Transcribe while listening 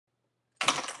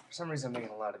For some reason, I'm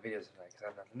making a lot of videos tonight because I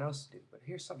have nothing else to do. But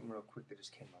here's something real quick that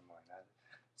just came to my mind. I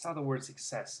saw the word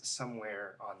success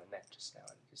somewhere on the net just now,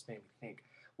 and it just made me think,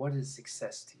 what is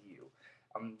success to you?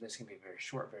 This is going to be a very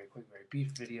short, very quick, very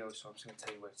brief video, so I'm just going to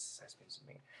tell you what success means to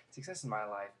me. Success in my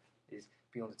life is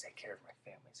being able to take care of my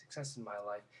family. Success in my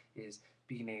life is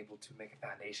being able to make a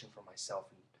foundation for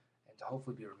myself and to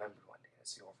hopefully be remembered one day.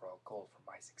 That's the overall goal for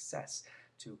my success,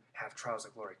 to have Trials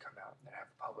of Glory come out and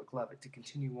have the public love it, to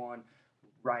continue on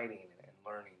writing and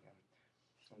learning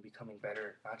and becoming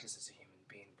better, not just as a human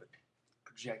being, but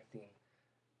projecting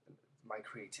my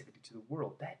creativity to the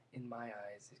world. That, in my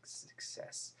eyes, is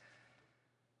success.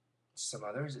 To some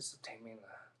others, it's obtaining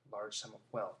a large sum of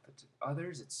wealth. To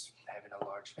others, it's having a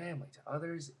large family. To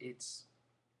others, it's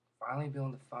finally being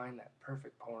able to find that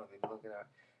perfect porno they've been looking at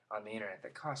on the internet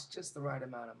that costs just the right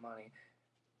amount of money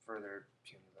for their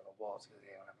puny little walls because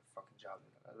they don't have a fucking job.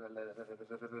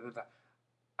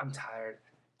 I'm tired.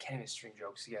 Can't even string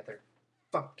jokes together.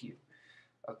 Fuck you.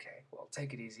 Okay, well,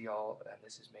 take it easy, all. And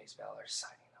this is MaceValor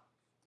signing.